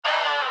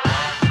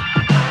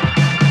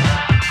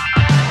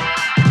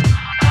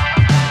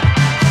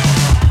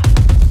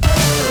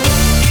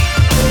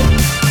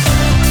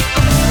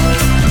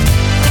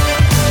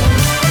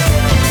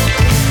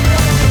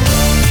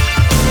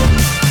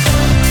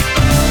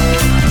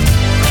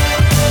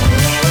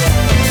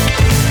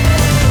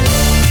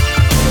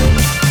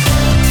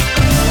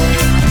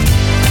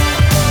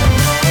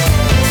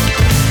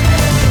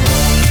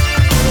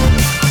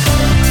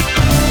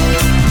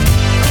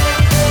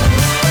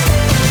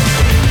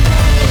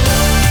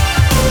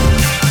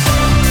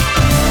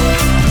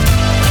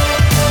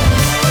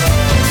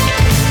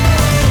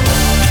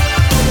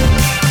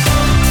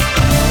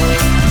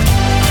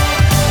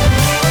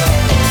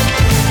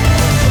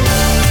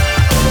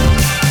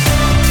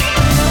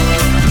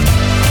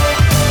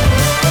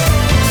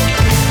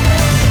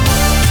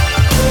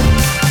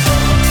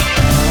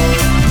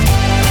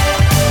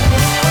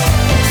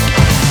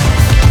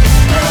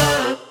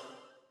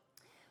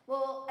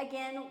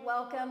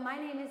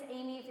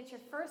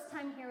first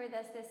time here with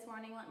us this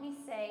morning, let me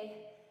say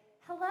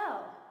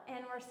hello,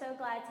 and we're so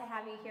glad to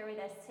have you here with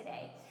us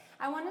today.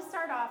 I want to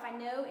start off, I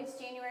know it's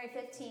January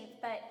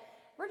 15th, but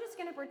we're just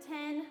going to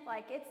pretend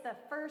like it's the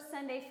first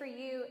Sunday for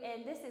you,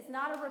 and this is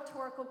not a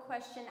rhetorical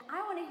question.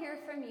 I want to hear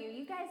from you.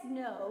 You guys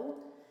know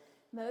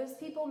most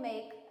people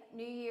make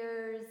New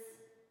Year's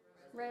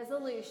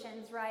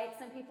resolutions, right?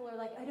 Some people are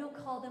like, I don't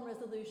call them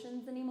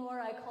resolutions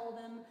anymore. I call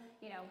them,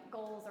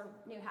 goals or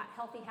new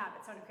healthy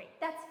habits I want to create.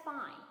 That's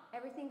fine.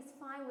 Everything's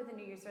fine with a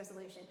New Year's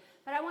resolution.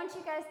 But I want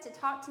you guys to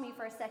talk to me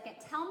for a second.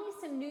 Tell me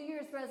some New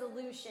Year's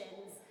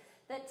resolutions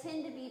that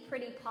tend to be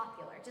pretty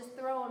popular. Just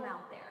throw them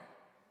out there.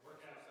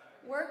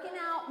 Working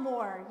out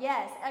more.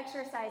 Yes.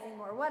 Exercising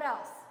more. What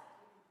else?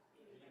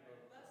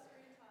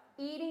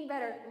 Eating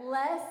better.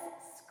 Less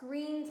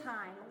screen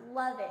time.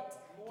 Love it.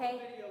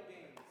 Okay.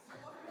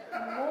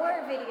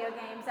 More video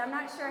games. I'm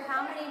not sure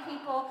how many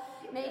people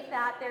make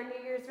that their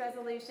New Year's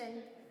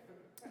resolution,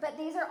 but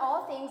these are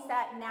all things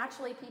that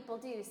naturally people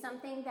do.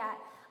 Something that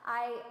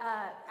I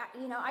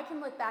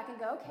can look back and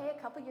go, okay,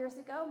 a couple years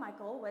ago, my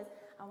goal was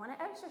I want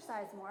to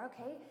exercise more.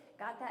 Okay,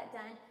 got that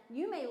done.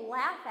 You may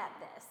laugh at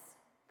this,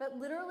 but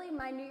literally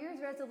my New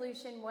Year's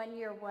resolution one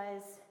year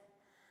was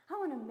I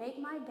want to make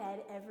my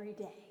bed every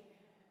day.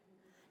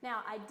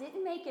 Now, I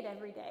didn't make it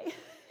every day.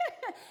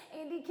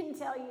 Andy can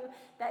tell you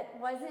that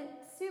wasn't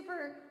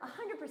super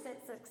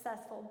 100%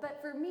 successful. But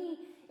for me,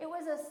 it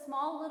was a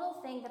small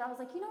little thing that I was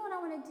like, you know what I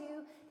want to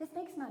do? This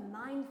makes my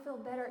mind feel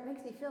better. It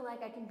makes me feel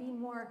like I can be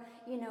more,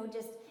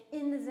 just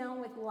in the zone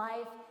with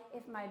life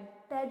if my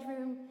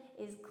bedroom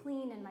is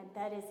clean and my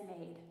bed is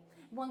made.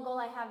 One goal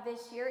I have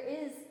this year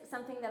is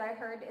something that I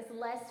heard is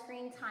less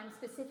screen time,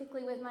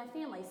 specifically with my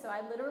family. So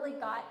I literally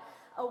got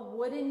a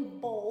wooden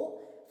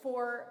bowl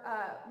for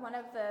one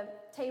of the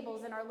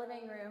tables in our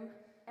living room.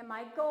 And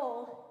my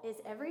goal is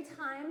every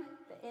time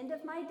the end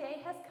of my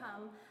day has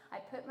come, I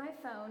put my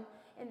phone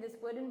in this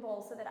wooden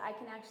bowl so that I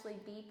can actually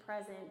be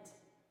present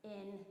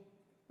in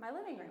my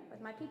living room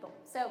with my people.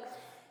 So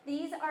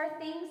these are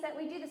things that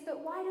we do this,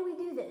 but why do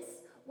we do this?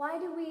 Why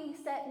do we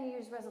set New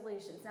Year's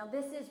resolutions? Now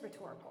this is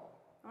rhetorical.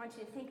 I want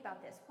you to think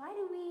about this. Why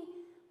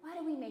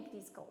do we make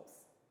these goals?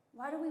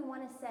 Why do we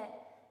want to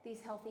set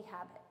these healthy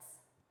habits?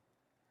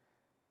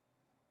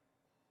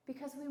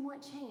 Because we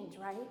want change,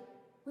 right?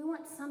 We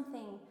want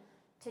something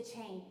to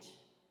change.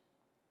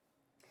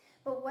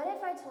 But what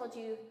if I told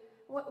you,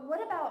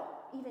 what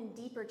about even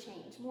deeper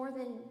change, more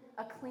than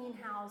a clean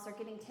house or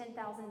getting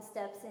 10,000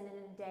 steps in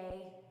a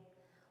day?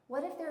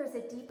 What if there was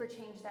a deeper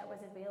change that was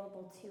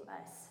available to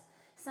us?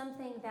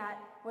 Something that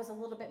was a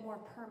little bit more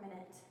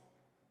permanent.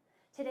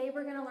 Today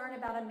we're going to learn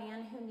about a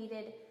man who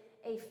needed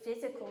a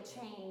physical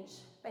change,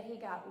 but he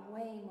got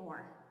way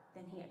more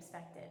than he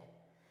expected.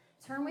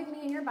 Turn with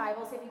me in your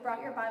Bibles, if you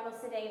brought your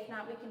Bibles today. If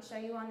not, we can show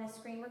you on the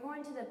screen. We're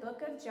going to the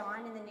book of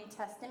John in the New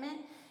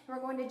Testament, and we're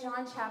going to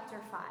John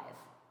chapter 5.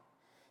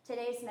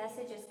 Today's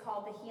message is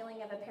called The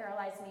Healing of a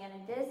Paralyzed Man,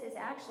 and this is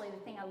actually, the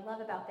thing I love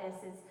about this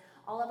is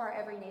all of our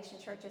Every Nation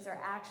churches are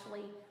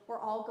actually, we're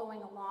all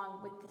going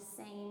along with the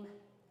same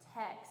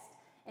text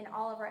in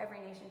all of our Every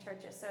Nation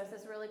churches. So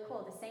this is really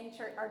cool. The same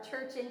church, our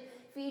church in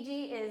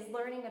Fiji is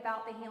learning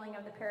about the healing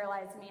of the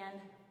paralyzed man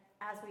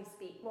as we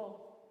speak.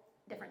 Well,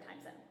 different time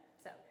zone.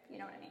 So, you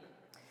know what I mean.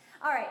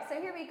 All right,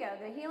 so here we go.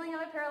 The healing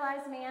of a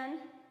paralyzed man.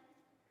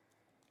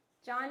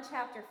 John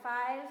chapter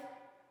 5,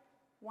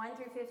 1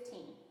 through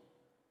 15.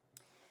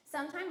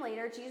 Sometime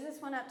later, Jesus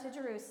went up to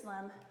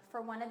Jerusalem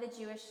for one of the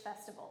Jewish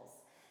festivals.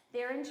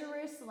 There in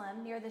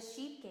Jerusalem, near the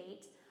sheep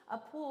gate, a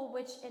pool,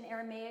 which in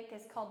Aramaic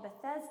is called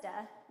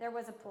Bethesda,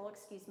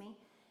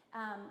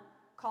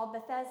 called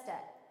Bethesda,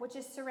 which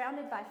is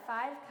surrounded by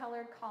 5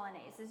 colored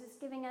colonnades. This is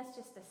giving us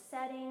just a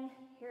setting.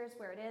 Here's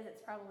where it is.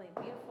 It's probably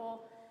a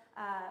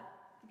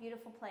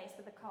beautiful place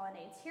with the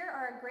colonnades. Here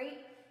are a great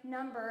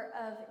number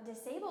of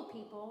disabled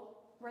people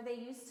where they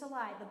used to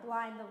lie, the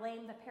blind, the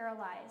lame, the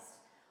paralyzed.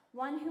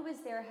 One who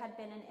was there had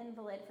been an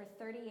invalid for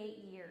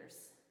 38 years.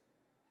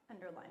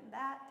 Underline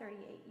that,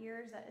 38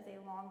 years, that is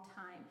a long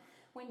time.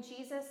 When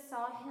Jesus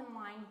saw him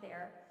lying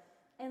there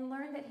and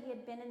learned that he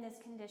had been in this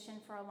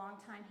condition for a long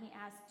time, he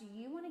asked, "Do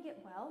you want to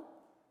get well?"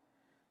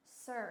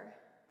 "Sir,"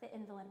 the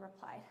invalid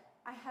replied,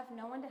 "I have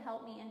no one to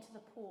help me into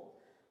the pool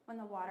when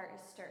the water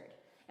is stirred.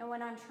 And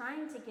when I'm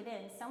trying to get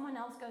in, someone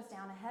else goes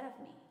down ahead of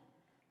me."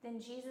 Then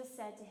Jesus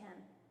said to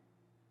him,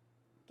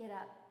 "Get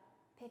up,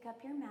 pick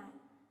up your mat,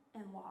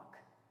 and walk."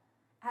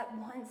 At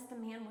once the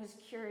man was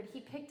cured. He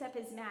picked up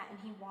his mat and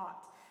he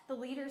walked. The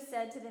leader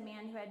said to the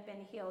man who had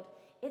been healed,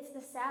 "It's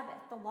the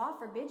Sabbath. The law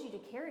forbids you to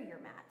carry your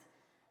mat."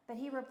 But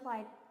he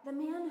replied, "The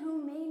man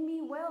who made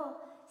me well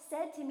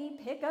said to me,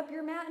 'Pick up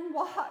your mat and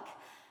walk.'"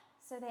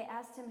 So they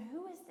asked him,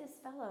 "Who is this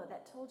fellow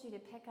that told you to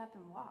pick it up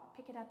and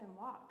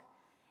walk?"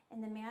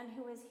 And the man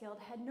who was healed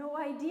had no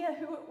idea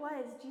who it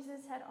was.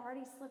 Jesus had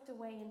already slipped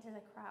away into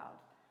the crowd.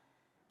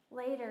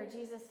 Later,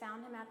 Jesus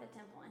found him at the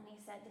temple and he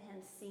said to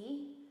him,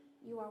 "See,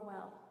 you are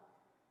well.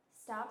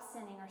 Stop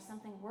sinning or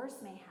something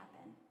worse may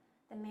happen."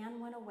 The man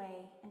went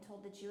away and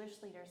told the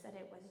Jewish leaders that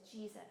it was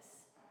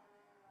Jesus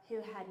who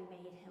had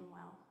made him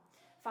well.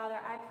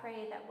 Father, I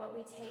pray that what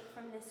we take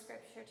from this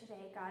scripture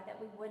today, God, that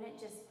we wouldn't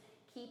just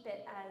keep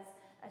it as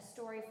a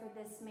story for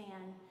this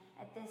man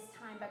at this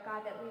time, but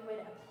God, that we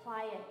would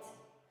apply it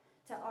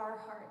to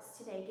our hearts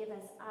today. Give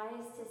us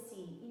eyes to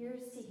see,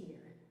 ears to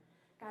hear.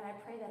 God, I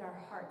pray that our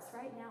hearts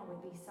right now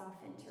would be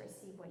softened to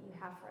receive what you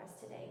have for us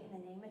today.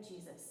 In the name of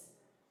Jesus.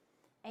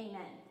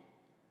 Amen.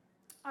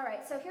 All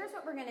right, so here's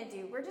what we're going to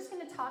do. We're just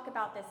going to talk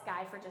about this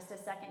guy for just a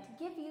second to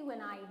give you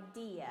an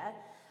idea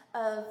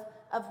of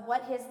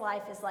what his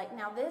life is like.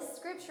 Now, this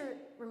scripture,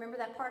 remember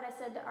that part I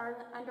said to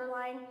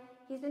underline?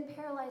 He's been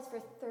paralyzed for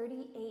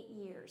 38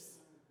 years.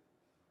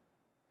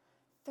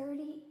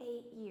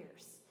 38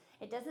 years.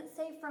 It doesn't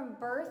say from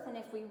birth, and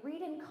if we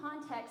read in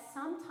context,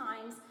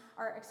 sometimes,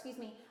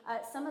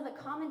 some of the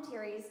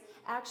commentaries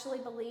actually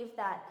believe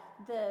that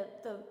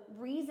the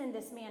reason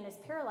this man is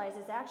paralyzed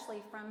is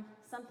actually from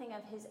something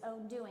of his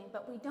own doing,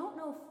 but we don't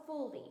know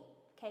fully,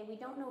 okay? We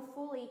don't know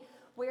fully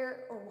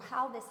where or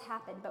how this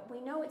happened, but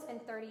we know it's been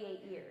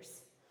 38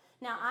 years.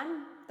 Now,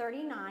 I'm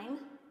 39,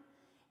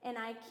 and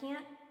I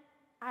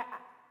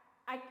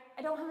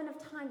don't have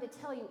enough time to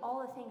tell you all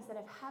the things that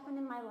have happened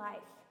in my life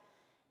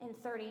in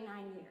 39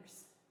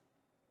 years.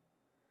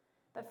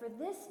 But for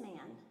this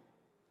man,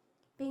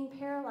 being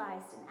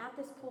paralyzed and at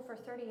this pool for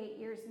 38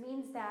 years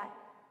means that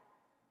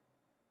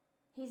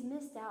he's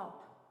missed out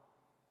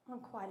on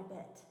quite a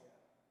bit.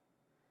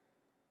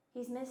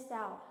 He's missed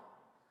out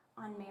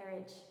on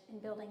marriage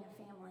and building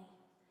a family.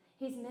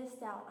 He's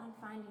missed out on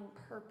finding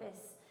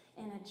purpose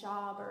in a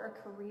job or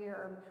a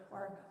career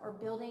or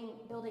building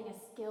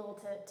a skill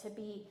to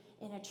be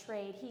in a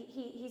trade.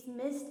 He's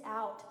missed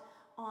out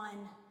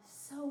on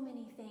so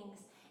many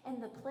things.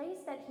 And the place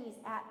that he's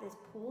at, this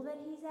pool that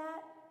he's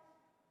at,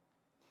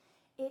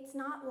 it's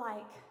not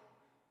like,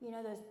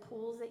 those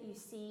pools that you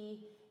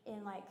see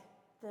in like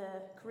the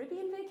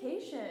Caribbean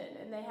vacation,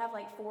 and they have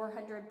like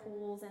 400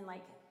 pools and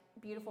like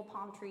beautiful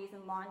palm trees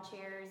and lawn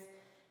chairs.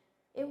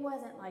 It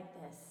wasn't like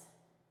this,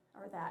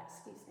 or that,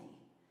 excuse me.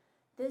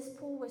 This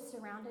pool was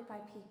surrounded by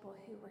people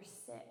who were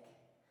sick,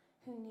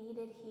 who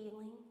needed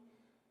healing.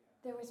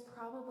 There was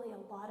probably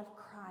a lot of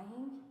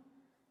crying.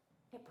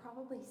 It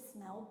probably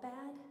smelled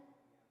bad,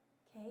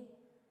 okay?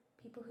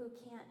 People who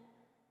can't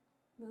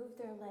move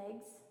their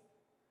legs.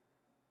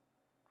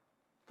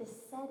 The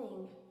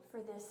setting for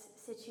this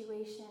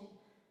situation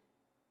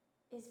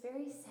is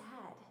very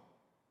sad.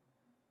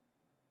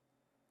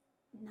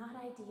 Not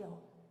ideal.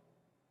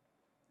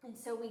 And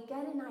so we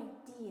get an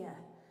idea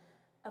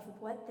of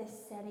what this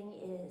setting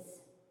is.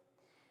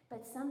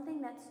 But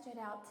something that stood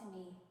out to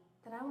me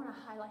that I want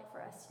to highlight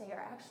for us today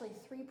are actually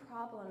 3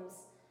 problems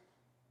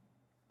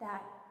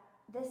that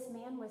this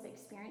man was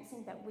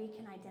experiencing that we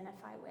can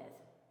identify with.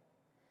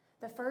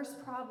 The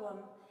first problem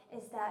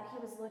is that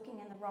he was looking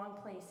in the wrong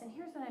place. And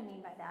here's what I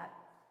mean by that.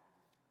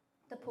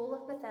 The pool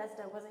of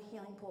Bethesda was a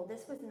healing pool.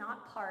 This was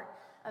not part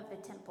of the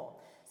temple.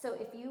 So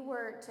if you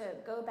were to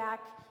go back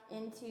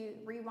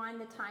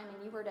rewind the time,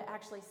 and you were to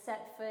actually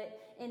set foot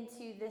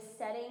into this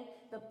setting,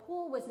 the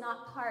pool was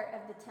not part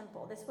of the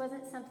temple. This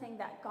wasn't something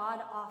that God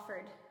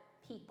offered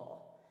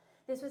people.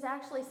 This was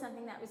actually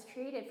something that was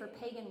created for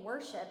pagan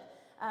worship,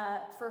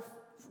 for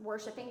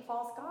worshiping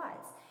false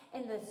gods.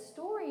 And the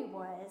story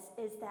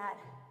is that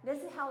this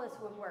is how this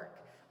would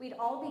work. We'd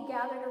all be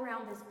gathered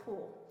around this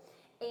pool.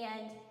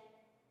 And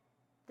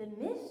the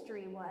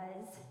mystery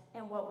was,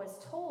 and what was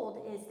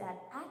told, is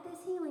that at this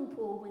healing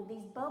pool, when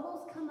these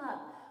bubbles come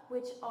up,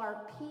 which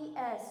are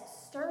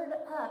stirred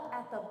up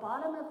at the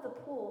bottom of the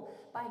pool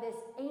by this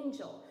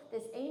angel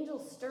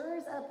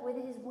stirs up with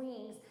his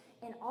wings,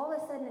 and all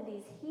of a sudden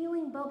these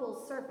healing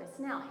bubbles surface.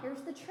 Now,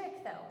 here's the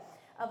trick though.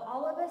 Of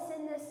all of us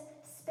in this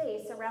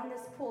space around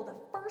this pool,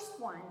 the first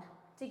one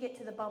to get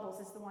to the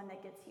bubbles is the one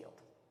that gets healed.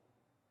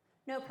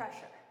 No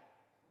pressure.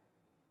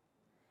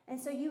 And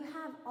so you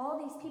have all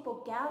these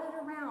people gathered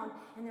around,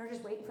 and they're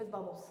just waiting for the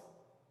bubbles.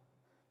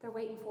 They're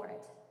waiting for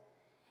it.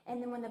 And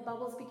then when the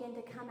bubbles begin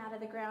to come out of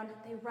the ground,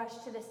 they rush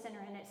to the center,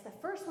 and it's the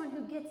first one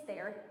who gets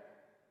there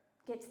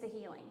gets the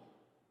healing.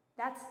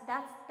 That's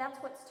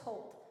what's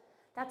told.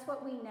 That's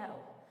what we know.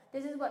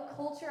 This is what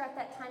culture at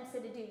that time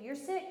said to do. You're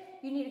sick,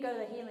 you need to go to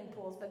the healing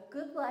pools, but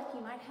good luck,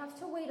 you might have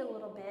to wait a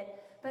little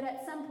bit, but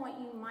at some point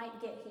you might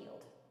get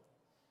healed.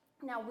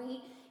 Now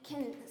we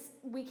can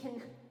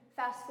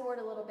fast forward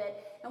a little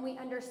bit, and we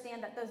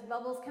understand that those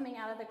bubbles coming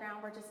out of the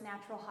ground were just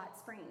natural hot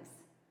springs.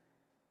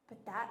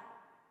 But that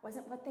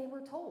wasn't what they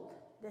were told.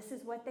 This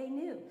is what they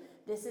knew.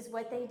 This is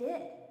what they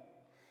did.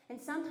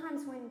 And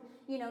sometimes when,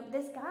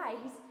 this guy,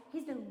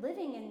 he's been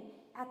living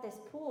at this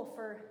pool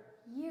for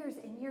years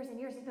and years and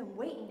years. He's been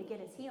waiting to get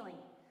his healing.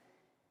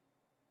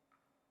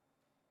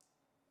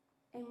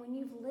 And when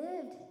you've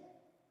lived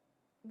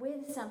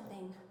with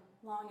something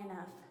long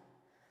enough,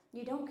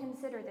 you don't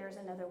consider there's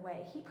another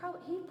way. He probably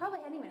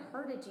hadn't even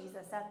heard of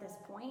Jesus at this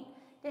point.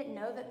 Didn't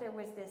know that there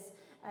was this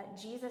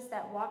Jesus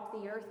that walked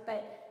the earth,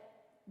 but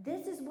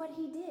this is what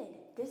he did.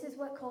 This is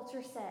what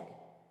culture said.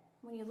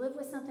 When you live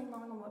with something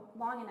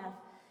long enough,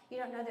 you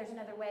don't know there's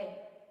another way.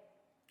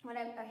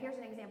 Here's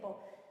an example.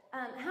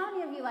 How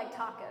many of you like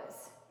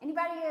tacos?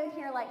 Anybody in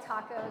here like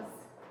tacos?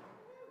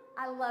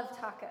 I love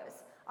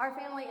tacos. Our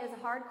family is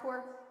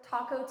hardcore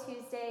Taco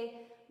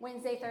Tuesday,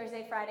 Wednesday,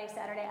 Thursday, Friday,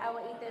 Saturday. I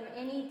will eat them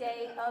any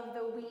day of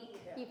the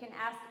week. You can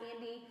ask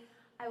Andy.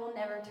 I will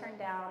never turn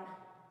down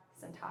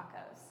some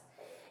tacos.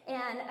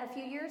 And a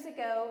few years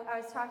ago, I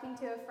was talking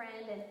to a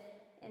friend,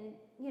 and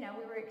you know,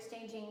 we were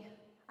exchanging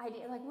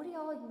ideas, like, what do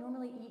y'all like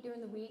normally eat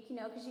during the week? You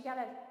know, because you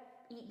gotta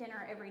eat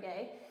dinner every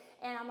day.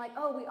 And I'm like,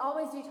 oh, we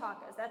always do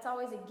tacos. That's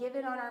always a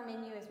given on our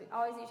menu, is we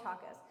always do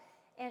tacos.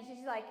 And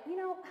she's like, you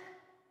know,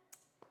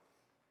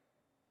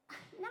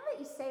 now that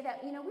you say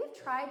that, you know, we've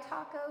tried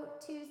Taco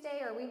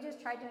Tuesday, or we've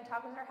just tried doing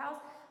tacos at our house,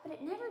 but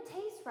it never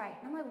tastes right.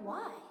 And I'm like,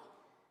 why?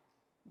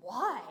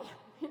 Why?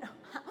 You know,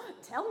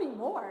 tell me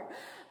more.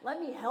 Let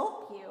me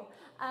help you.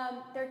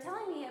 They're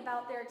telling me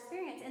about their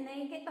experience, and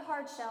they get the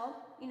hard shell.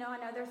 You know, I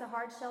know there's a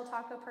hard shell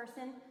taco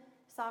person,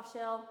 soft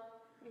shell.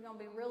 You're going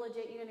to be real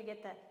legit. You're going to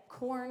get the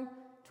corn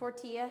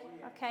tortilla,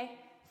 okay?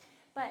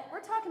 But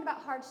we're talking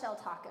about hard shell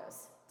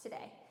tacos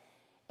today.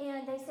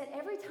 And they said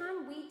every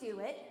time we do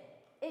it,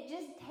 it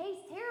just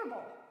tastes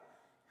terrible.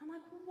 I'm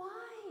like,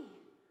 why?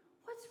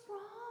 What's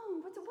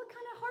wrong? What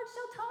kind of hard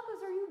shell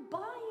tacos are you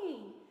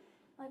buying?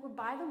 Like, we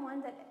buy the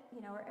ones that,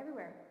 you know, are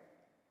everywhere.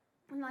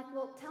 I'm like,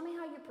 well, tell me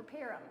how you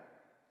prepare them.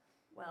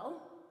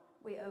 Well,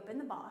 we open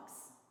the box,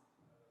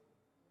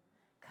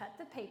 cut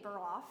the paper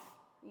off.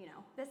 You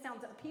know, this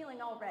sounds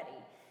appealing already.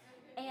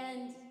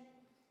 And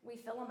we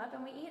fill them up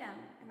and we eat them.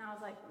 And I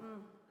was like,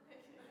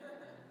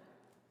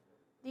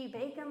 Do you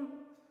bake them?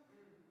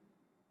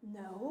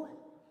 No.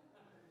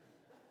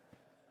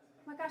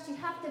 Oh my gosh, you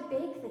have to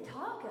bake the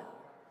taco.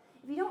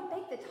 If you don't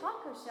bake the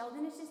taco shell,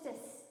 then it's just a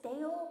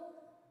stale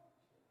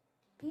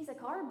piece of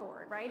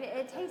cardboard, right?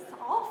 It tastes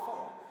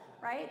awful,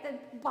 right? The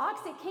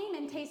box it came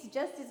in tastes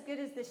just as good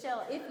as the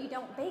shell if you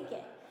don't bake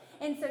it.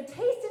 And so taste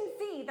and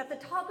see that the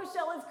taco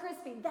shell is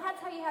crispy. That's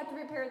how you have to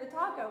prepare the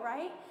taco,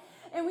 right?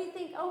 And we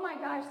think, oh my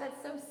gosh,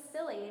 that's so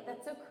silly.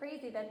 That's so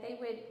crazy that they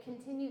would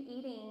continue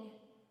eating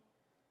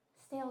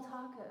stale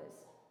tacos.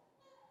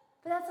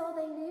 But that's all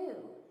they knew.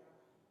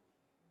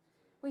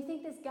 We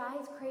think this guy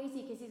is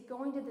crazy because he's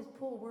going to this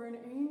pool where an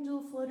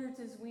angel flutters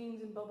his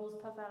wings and bubbles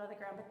puff out of the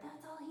ground. But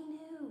that's all he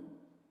knew.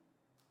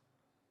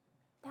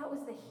 That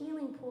was the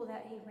healing pool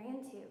that he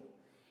ran to.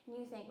 And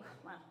you think,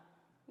 well,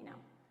 you know,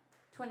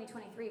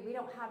 2023, we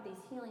don't have these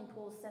healing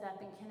pools set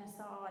up in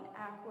Kennesaw and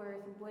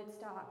Ackworth and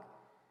Woodstock.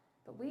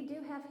 But we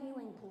do have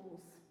healing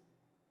pools.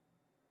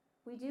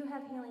 We do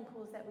have healing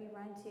pools that we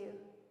run to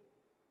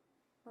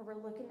where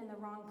we're looking in the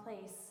wrong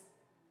place.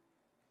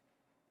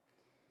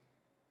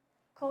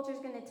 Culture's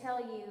going to tell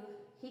you,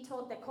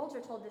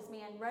 culture told this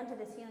man, run to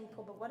this healing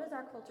pool, but what does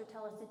our culture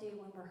tell us to do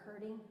when we're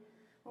hurting,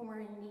 when we're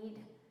in need,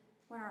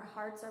 when our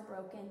hearts are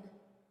broken?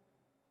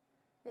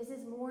 This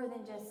is more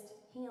than just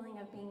healing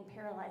of being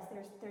paralyzed.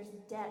 There's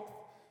depth.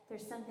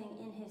 There's something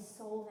in his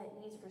soul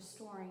that needs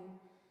restoring.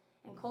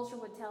 And culture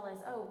would tell us,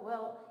 oh,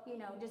 well, you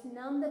know, just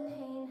numb the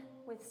pain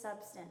with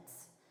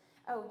substance.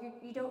 Oh,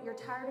 you're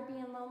tired of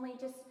being lonely,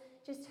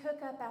 just hook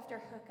up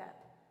after hook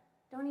up.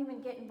 Don't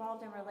even get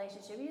involved in a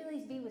relationship. You at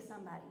least be with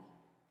somebody.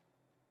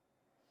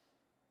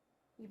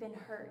 You've been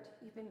hurt.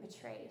 You've been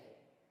betrayed.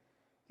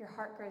 Your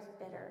heart grows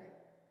bitter.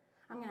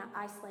 I'm going to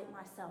isolate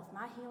myself.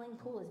 My healing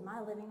pool is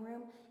my living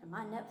room and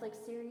my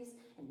Netflix series,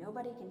 and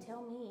nobody can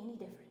tell me any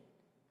different.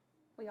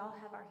 We all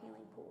have our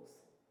healing pools.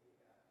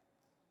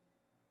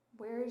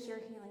 Where is your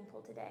healing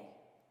pool today?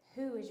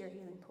 Who is your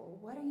healing pool?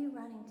 What are you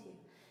running to?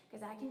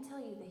 Because I can tell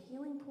you the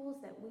healing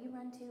pools that we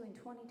run to in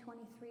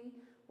 2023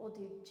 will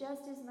do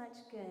just as much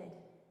good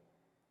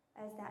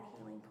as that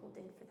healing pool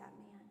did for that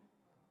man.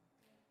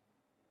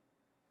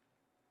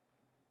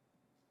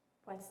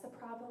 What's the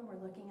problem?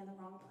 We're looking in the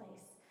wrong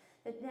place.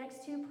 The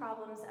next two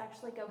problems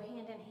actually go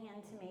hand in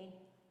hand to me,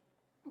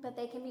 but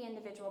they can be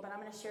individual, but I'm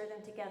going to share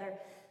them together.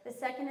 The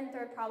second and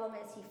third problem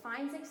is he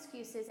finds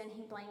excuses and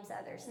he blames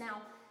others.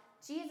 Now,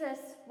 Jesus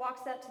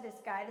walks up to this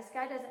guy. This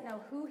guy doesn't know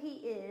who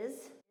he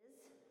is,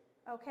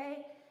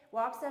 okay?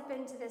 Walks up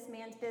into this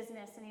man's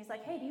business and he's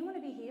like, hey, do you want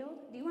to be healed?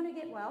 Do you want to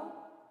get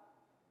well?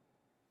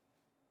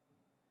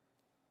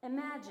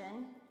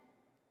 Imagine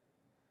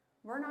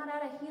we're not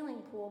at a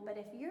healing pool, but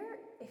if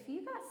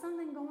you got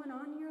something going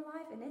on in your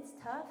life and it's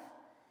tough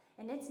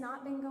and it's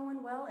not been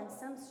going well and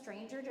some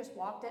stranger just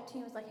walked up to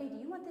you and was like, hey, do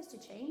you want this to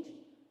change?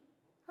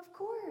 Of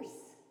course.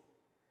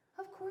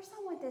 Of course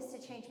I want this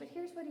to change. But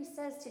here's what he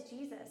says to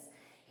Jesus.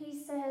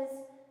 He says,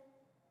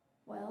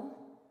 well,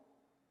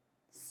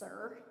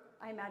 sir,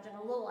 I imagine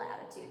a little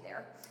attitude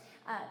there.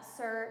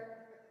 Sir,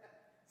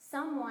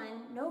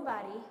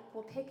 nobody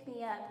will pick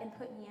me up and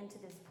put me into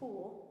this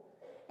pool.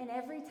 And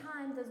every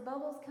time those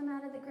bubbles come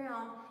out of the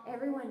ground,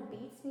 everyone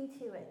beats me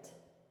to it.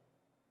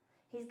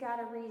 He's got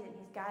a reason.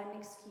 He's got an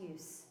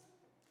excuse.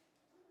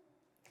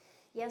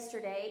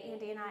 Yesterday,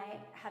 Andy and I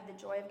had the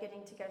joy of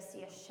getting to go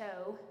see a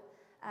show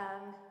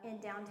in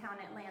downtown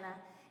Atlanta.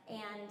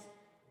 And,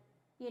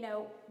 you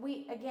know,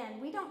 we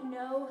don't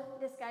know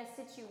this guy's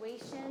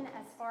situation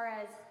as far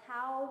as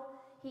how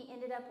he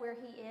ended up where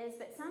he is,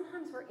 but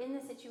sometimes we're in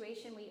the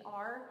situation we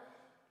are,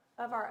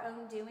 of our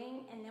own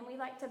doing, and then we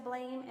like to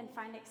blame and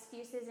find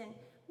excuses. And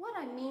what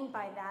I mean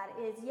by that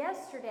is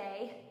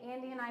yesterday,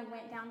 Andy and I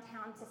went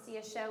downtown to see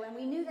a show, and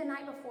we knew the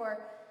night before,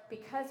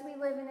 because we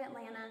live in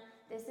Atlanta,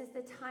 this is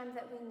the time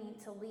that we need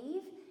to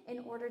leave in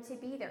order to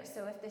be there.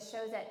 So if the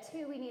show's at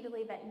 2, we need to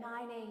leave at 9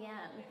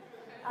 a.m.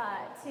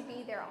 To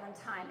be there on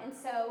time. And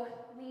so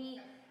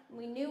we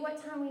knew what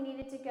time we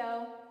needed to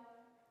go.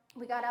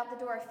 We got out the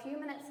door a few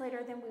minutes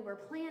later than we were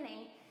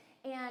planning.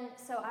 And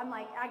so I'm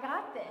like, I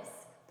got this.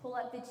 Pull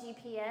up the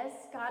GPS.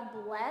 God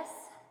bless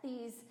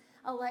these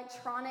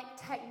electronic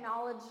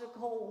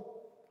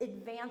technological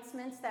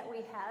advancements that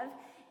we have.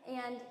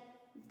 And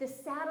the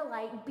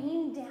satellite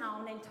beamed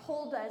down and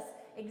told us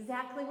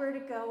exactly where to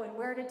go and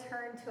where to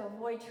turn to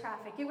avoid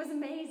traffic. It was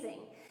amazing.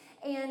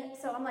 And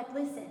so I'm like,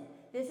 listen,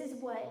 this is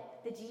what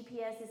the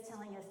GPS is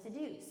telling us to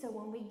do. So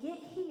when we get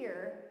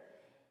here,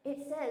 it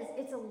says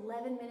it's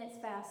 11 minutes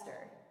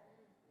faster.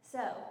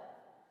 So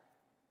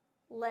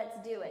let's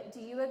do it. Do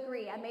you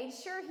agree? I made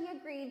sure he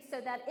agreed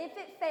so that if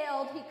it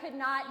failed, he could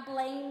not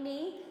blame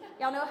me.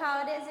 Y'all know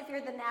how it is if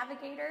you're the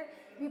navigator.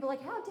 People are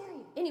like, how dare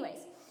you?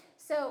 Anyways,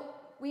 so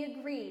we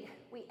agreed.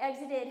 We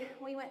exited.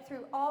 We went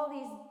through all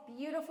these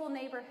beautiful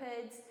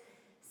neighborhoods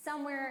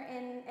somewhere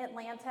in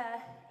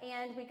Atlanta,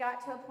 and we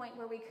got to a point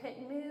where we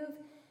couldn't move.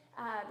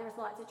 There was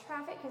lots of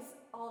traffic because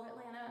all of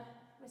Atlanta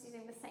was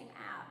using the same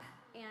app,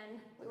 and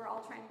we were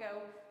all trying to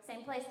go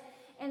same place.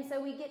 And so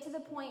we get to the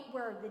point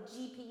where the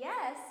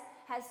GPS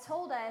has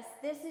told us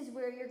this is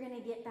where you're going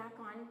to get back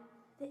on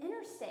the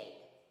interstate.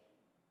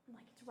 I'm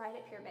like, it's right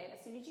up here, babe.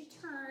 As soon as you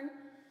turn,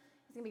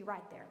 it's going to be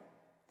right there.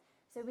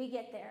 So we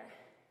get there,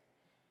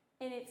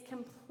 and it's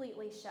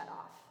completely shut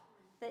off.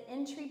 The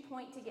entry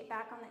point to get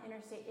back on the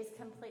interstate is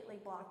completely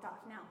blocked off.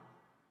 Now,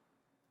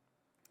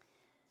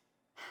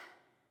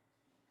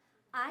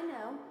 I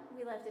know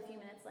we left a few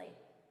minutes late.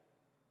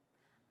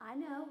 I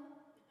know.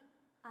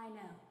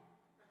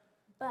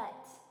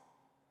 But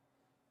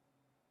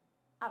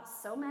I was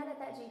so mad at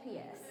that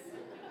GPS.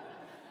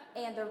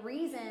 And the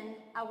reason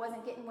I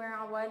wasn't getting where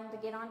I wanted to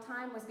get on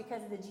time was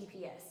because of the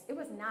GPS. It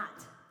was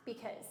not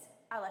because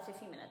I left a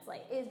few minutes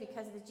late. It is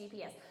because of the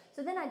GPS.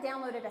 So then I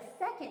downloaded a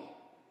second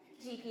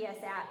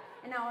GPS app,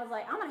 and I was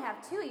like, I'm gonna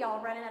have 2 of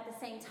y'all running at the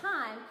same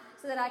time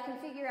so that I can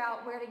figure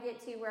out where to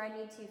get to where I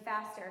need to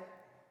faster.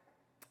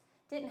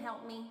 Didn't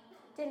help me,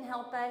 didn't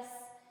help us.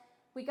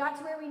 We got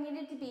to where we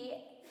needed to be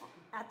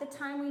at the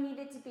time we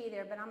needed to be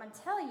there, but I'm gonna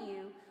tell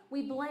you,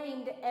 we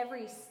blamed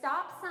every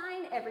stop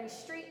sign, every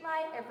street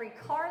light, every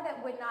car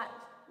that would not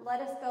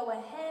let us go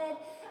ahead,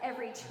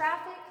 every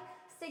traffic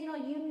signal,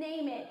 you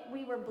name it,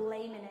 we were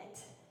blaming it.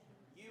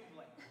 You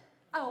blamed it.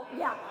 Oh,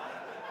 yeah.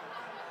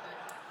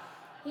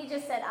 He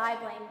just said I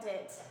blamed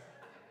it.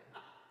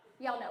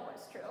 Y'all know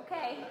what's true,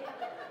 okay?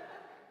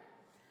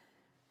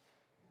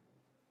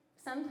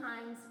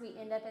 Sometimes we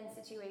end up in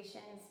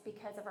situations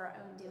because of our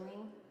own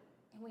doing,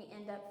 and we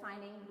end up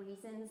finding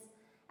reasons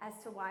as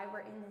to why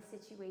we're in this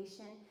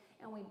situation,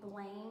 and we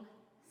blame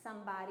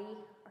somebody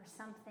or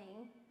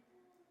something,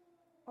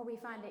 or we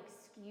find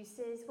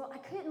excuses. Well, I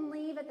couldn't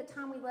leave at the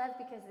time we left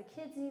because the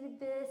kids needed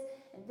this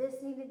and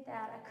this needed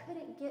that. I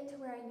couldn't get to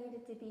where I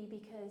needed to be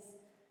because ...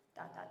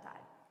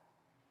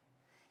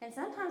 And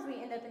sometimes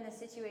we end up in the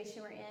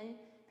situation we're in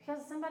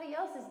because somebody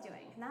else is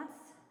doing, and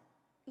that's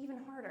even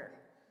harder.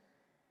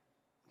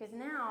 Because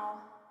now,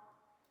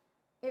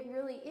 it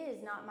really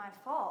is not my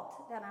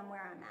fault that I'm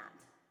where I'm at.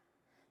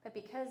 But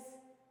because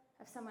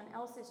of someone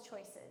else's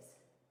choices,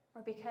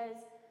 or because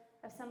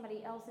of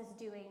somebody else's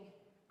doing,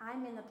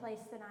 I'm in the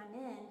place that I'm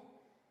in.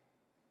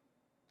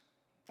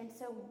 And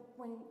so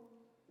when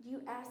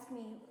you ask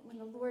me, when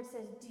the Lord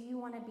says, do you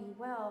want to be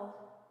well?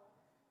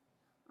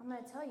 I'm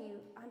going to tell you,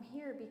 I'm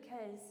here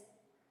because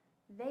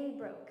they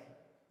broke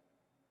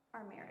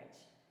our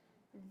marriage.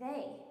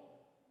 They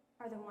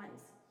are the ones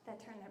that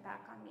turned their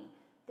back on me.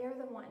 They're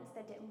the ones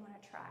that didn't want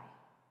to try.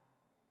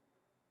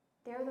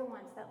 They're the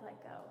ones that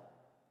let go.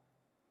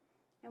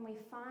 And we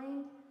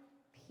find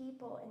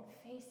people and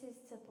faces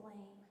to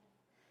blame.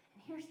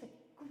 And here's the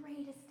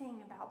greatest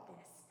thing about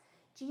this.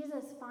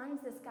 Jesus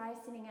finds this guy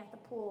sitting at the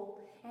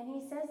pool, and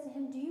he says to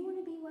him, do you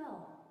want to be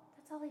well?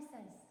 That's all he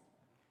says.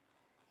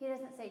 He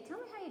doesn't say, tell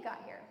me how you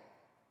got here.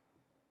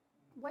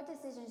 What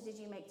decisions did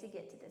you make to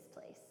get to this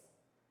place?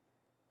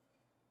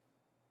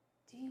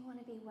 Do you want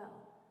to be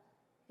well?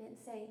 He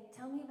didn't say,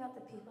 tell me about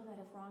the people that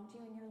have wronged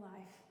you in your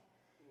life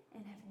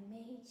and have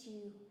made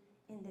you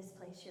in this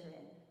place you're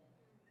in.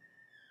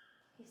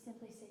 He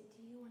simply said,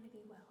 do you want to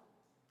be well?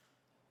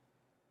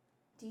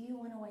 Do you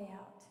want a way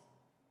out?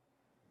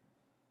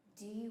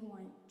 Do you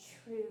want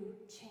true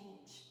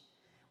change?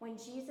 When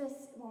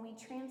we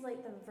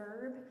translate the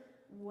verb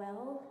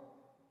well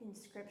in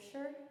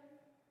Scripture,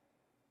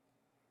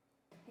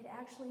 it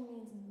actually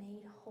means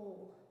made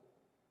whole,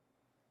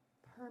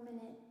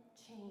 permanent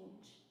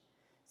change.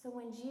 So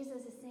when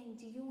Jesus is saying,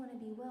 do you want to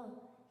be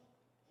well?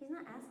 He's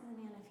not asking the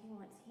man if he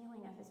wants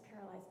healing of his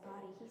paralyzed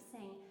body. He's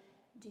saying,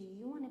 do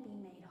you want to be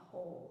made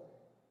whole?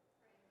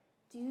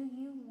 Do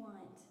you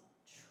want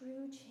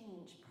true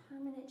change,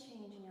 permanent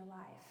change in your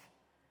life?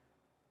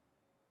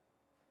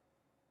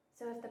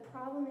 So if the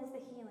problem is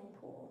the healing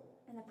pool,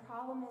 and the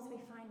problem is we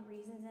find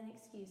reasons and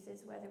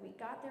excuses, whether we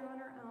got there on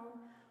our own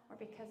or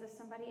because of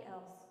somebody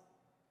else,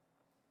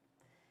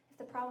 if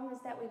the problem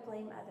is that we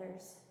blame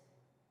others,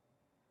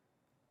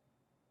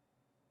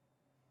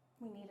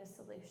 we need a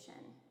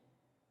solution.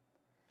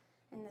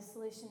 And the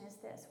solution is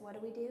this. What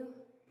do?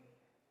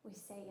 We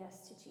say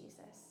yes to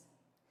Jesus.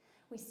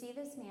 We see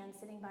this man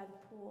sitting by the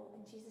pool,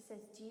 and Jesus says,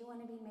 do you want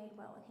to be made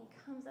well? And he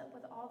comes up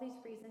with all these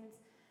reasons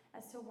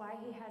as to why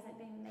he hasn't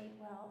been made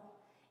well.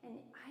 And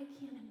I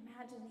can't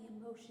imagine the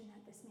emotion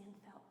that this man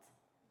felt.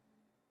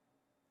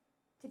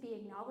 To be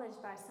acknowledged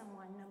by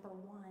someone, number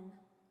one,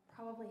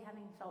 probably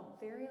having felt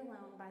very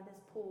alone by this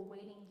pool,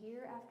 waiting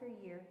year after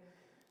year,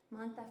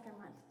 month after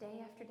month,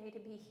 day after day to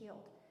be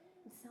healed.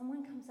 And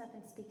someone comes up and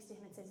speaks to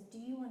him and says, do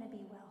you want to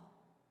be well?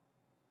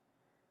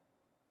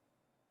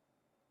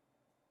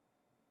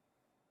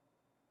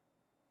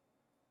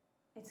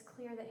 It's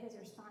clear that his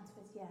response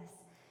was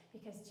yes,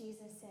 because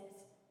Jesus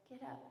says, get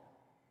up,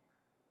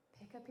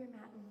 pick up your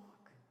mat and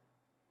walk.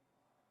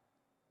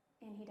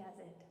 And he does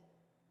it.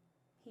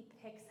 He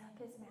picks up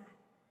his mat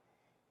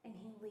and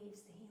he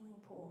leaves the healing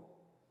pool.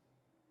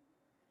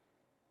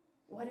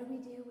 What do?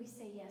 We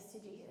say yes to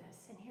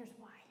Jesus, and here's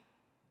why.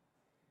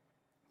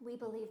 We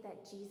believe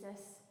that Jesus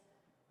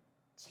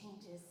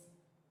changes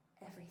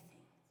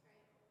everything.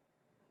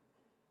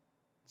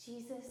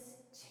 Jesus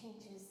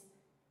changes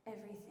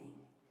everything.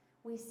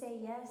 We say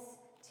yes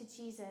to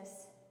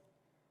Jesus,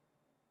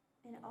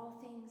 and all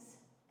things,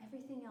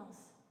 everything else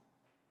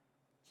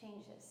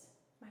changes.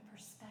 My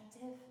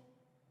perspective,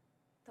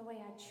 the way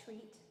I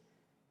treat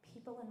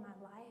people in my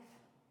life,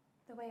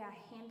 the way I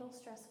handle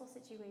stressful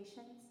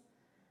situations,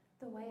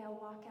 the way I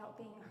walk out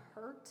being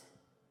hurt,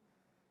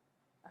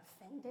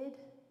 offended,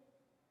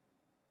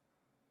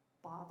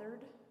 bothered,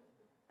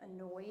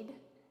 annoyed.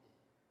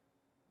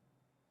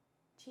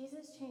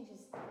 Jesus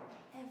changes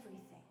everything.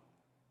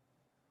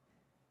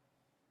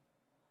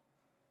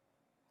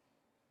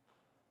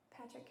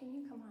 Patrick, can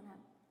you come on up?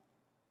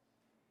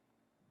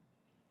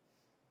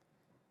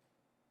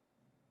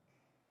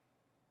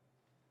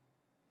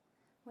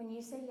 When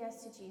you say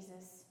yes to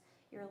Jesus,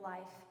 your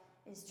life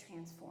is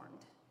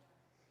transformed.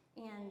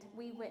 And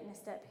we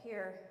witnessed up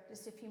here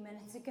just a few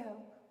minutes ago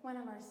one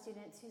of our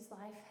students whose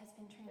life has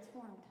been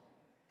transformed.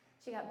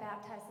 She got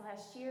baptized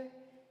last year.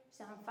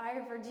 She's on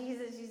fire for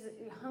Jesus. She's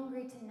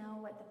hungry to know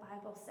what the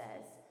Bible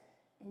says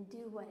and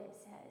do what it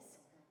says.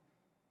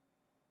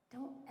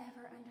 Don't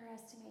ever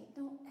underestimate,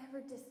 don't ever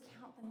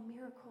discount the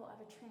miracle of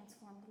a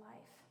transformed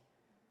life.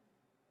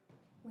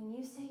 When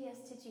you say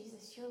yes to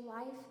Jesus, your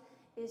life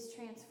is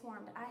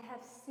transformed. I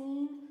have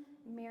seen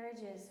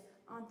marriages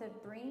on the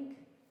brink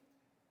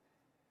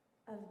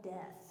of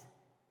death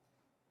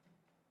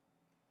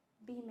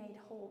be made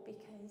whole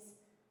because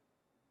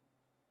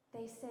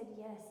they said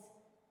yes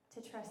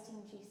to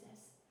trusting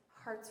Jesus.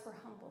 Hearts were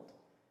humbled.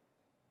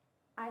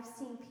 I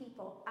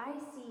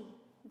see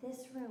this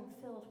room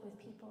filled with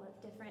people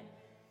of different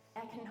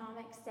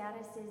economic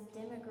statuses,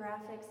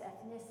 demographics,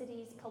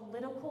 ethnicities,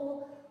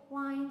 political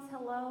lines,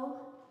 hello.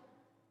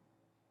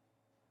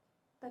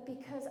 But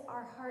because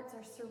our hearts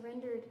are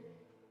surrendered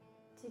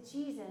to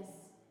Jesus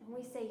and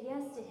we say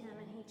yes to him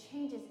and he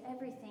changes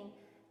everything,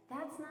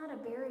 that's not a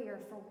barrier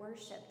for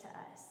worship to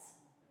us.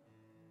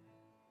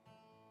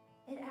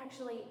 It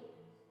actually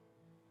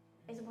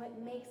is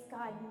what makes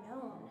God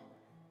known.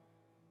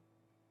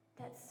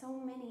 That so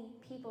many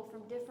people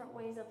from different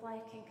ways of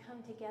life can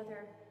come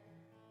together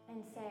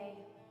and say,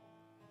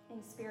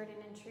 in spirit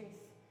and in truth,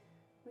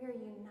 we are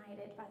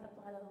united by the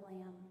blood of the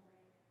Lamb.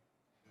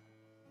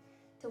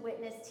 To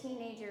witness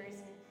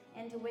teenagers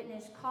and to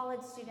witness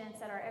college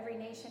students at our Every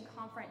Nation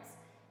conference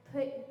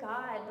put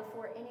God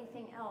before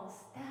anything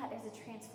else, that is a transformation.